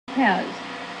Lopez.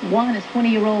 One is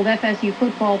 20-year-old FSU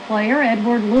football player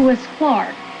Edward Lewis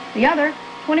Clark. The other,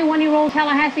 21-year-old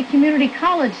Tallahassee Community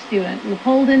College student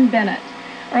Leopolden Bennett.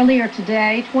 Earlier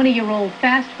today, 20-year-old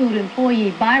fast food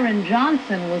employee Byron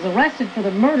Johnson was arrested for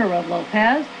the murder of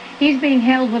Lopez. He's being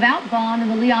held without bond in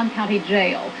the Leon County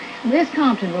Jail. Liz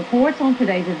Compton reports on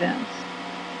today's events.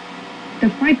 The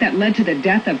fight that led to the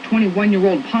death of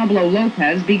 21-year-old Pablo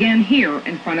Lopez began here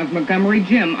in front of Montgomery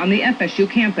Gym on the FSU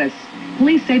campus.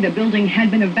 Police say the building had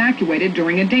been evacuated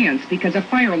during a dance because a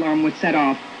fire alarm was set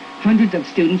off. Hundreds of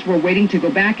students were waiting to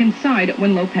go back inside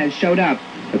when Lopez showed up.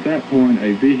 At that point,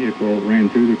 a vehicle ran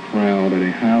through the crowd at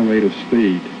a high rate of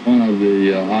speed. One of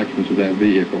the occupants of that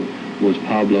vehicle was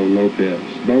Pablo Lopez.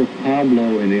 Both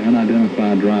Pablo and the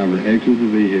unidentified driver exited the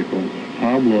vehicle.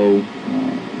 Pablo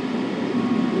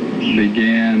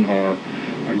began or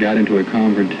got into a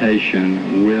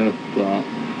confrontation with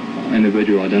an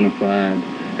individual identified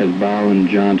as Byron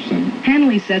Johnson.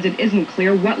 Hanley says it isn't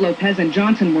clear what Lopez and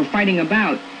Johnson were fighting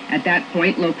about. At that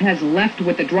point, Lopez left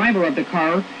with the driver of the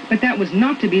car, but that was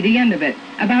not to be the end of it.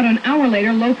 About an hour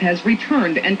later, Lopez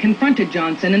returned and confronted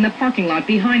Johnson in the parking lot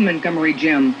behind Montgomery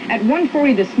Gym. At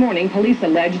 1:40 this morning, police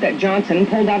alleged that Johnson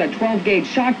pulled out a 12-gauge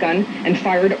shotgun and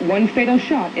fired one fatal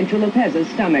shot into Lopez's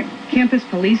stomach. Campus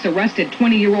police arrested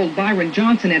 20-year-old Byron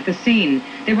Johnson at the scene.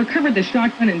 They recovered the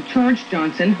shotgun and charged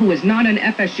Johnson, who is not an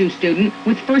FSU student,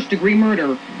 with first-degree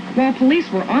murder. While police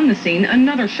were on the scene,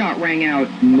 another shot rang out.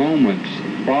 Moments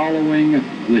following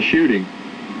the shooting,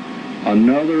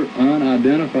 another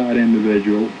unidentified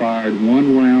individual fired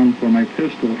one round from a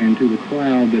pistol into the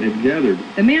crowd that had gathered.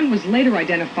 The man was later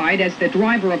identified as the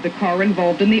driver of the car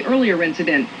involved in the earlier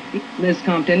incident. Liz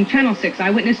Compton, Channel 6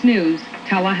 Eyewitness News,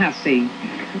 Tallahassee.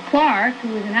 Clark,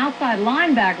 who is an outside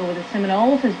linebacker with the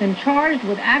Seminoles, has been charged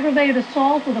with aggravated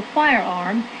assault with a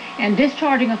firearm and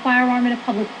discharging a firearm in a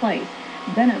public place.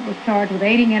 Bennett was charged with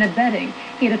aiding and abetting.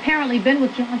 He had apparently been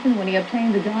with Johnson when he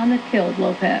obtained the gun that killed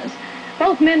Lopez.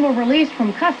 Both men were released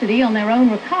from custody on their own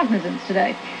recognizance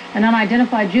today. An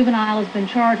unidentified juvenile has been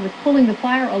charged with pulling the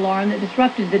fire alarm that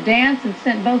disrupted the dance and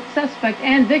sent both suspect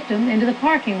and victim into the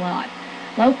parking lot.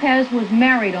 Lopez was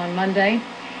married on Monday.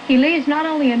 He leaves not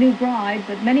only a new bride,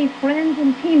 but many friends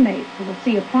and teammates who will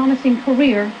see a promising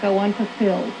career go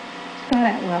unfulfilled. Scott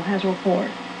Atwell has a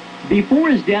report. Before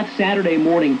his death Saturday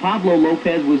morning, Pablo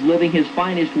Lopez was living his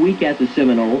finest week as a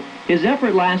Seminole. His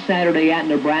effort last Saturday at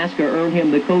Nebraska earned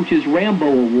him the coach's Rambo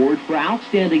Award for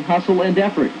outstanding hustle and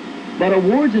effort. But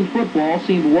awards in football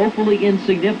seemed woefully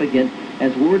insignificant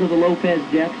as word of the Lopez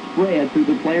death spread through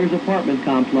the players' apartment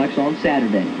complex on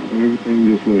Saturday. Everything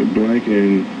just went blank,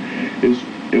 and it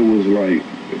was like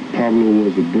Pablo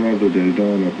was a brother that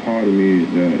died. A part of me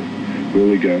that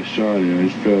really got shot, and I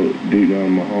just felt deep down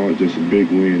in my heart just a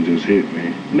big wind just hit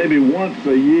me. Maybe once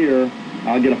a year,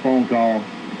 I'll get a phone call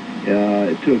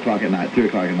at 2 o'clock at night, 3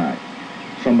 o'clock at night.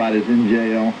 Somebody's in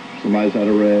jail, somebody's had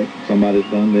a wreck, somebody's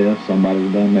done this, somebody's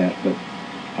done that. But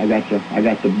I got the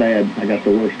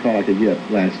worst call I could get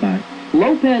last night.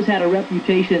 Lopez had a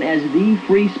reputation as the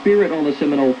free spirit on the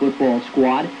Seminole football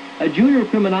squad. A junior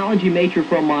criminology major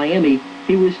from Miami,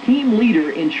 he was team leader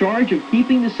in charge of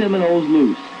keeping the Seminoles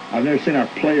loose. I've never seen our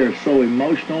players so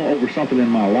emotional over something in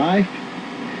my life,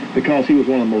 because he was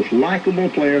one of the most likable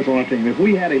players on our team. If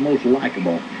we had a most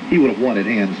likable, he would have won it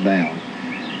hands down.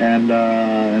 And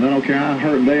I don't care how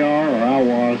hurt they are or I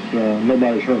was,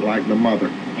 nobody's hurt like the mother.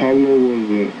 Pablo was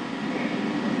a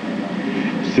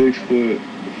 6'5",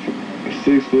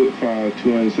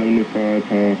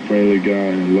 275-pound friendly guy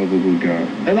and lovable guy.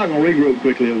 They're not going to regroup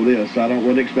quickly over this. I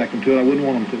wouldn't expect them to. I wouldn't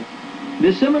want them to.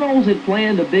 The Seminoles had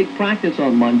planned a big practice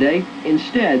on Monday.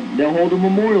 Instead, they'll hold a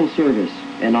memorial service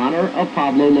in honor of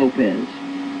Pablo Lopez.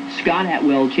 Scott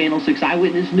Atwell, Channel 6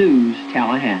 Eyewitness News,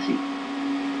 Tallahassee.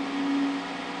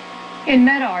 In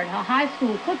Medard, a high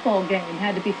school football game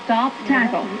had to be stopped.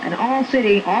 Tackle, an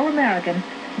all-city, all-American,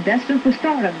 destined for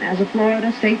stardom as a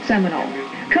Florida State Seminole.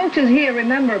 Coaches here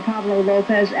remember Pablo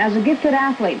Lopez as a gifted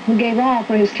athlete who gave all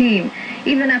for his team.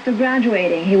 Even after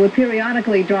graduating, he would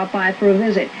periodically drop by for a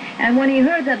visit. And when he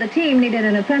heard that the team needed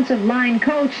an offensive line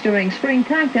coach during spring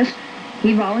practice,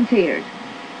 he volunteered.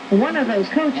 One of those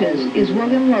coaches is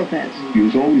William Lopez. He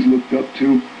was always looked up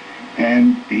to,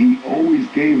 and he always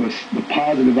gave us the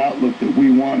positive outlook that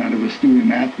we want out of a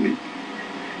student athlete.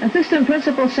 Assistant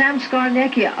Principal Sam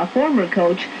Scarnecchia, a former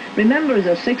coach, remembers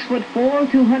a 6'4",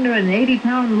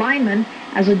 280-pound lineman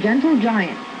as a gentle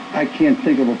giant. I can't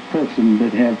think of a person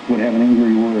that would have an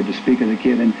angry word to speak of the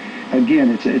kid. And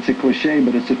again, it's a cliche,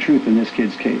 but it's the truth in this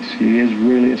kid's case. He is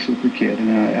really a super kid,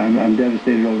 and I'm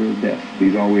devastated over his death.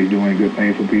 He's always doing good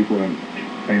things for people and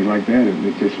things like that, and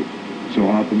it's just so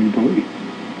hard for me to believe.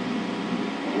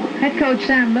 Head coach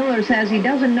Sam Miller says he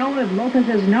doesn't know if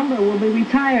Lopez's number will be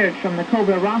retired from the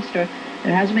Cobra roster.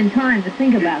 There hasn't been time to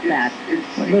think about that.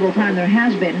 What little time there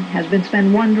has been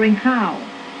spent wondering how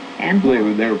and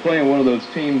why. They were playing one of those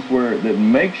teams that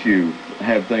makes you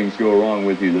have things go wrong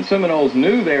with you. The Seminoles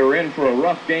knew they were in for a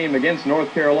rough game against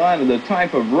North Carolina, the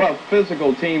type of rough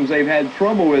physical teams they've had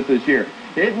trouble with this year.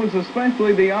 It was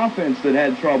especially the offense that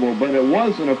had trouble, but it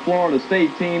wasn't a Florida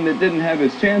State team that didn't have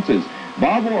its chances.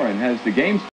 Bob Warren has the game.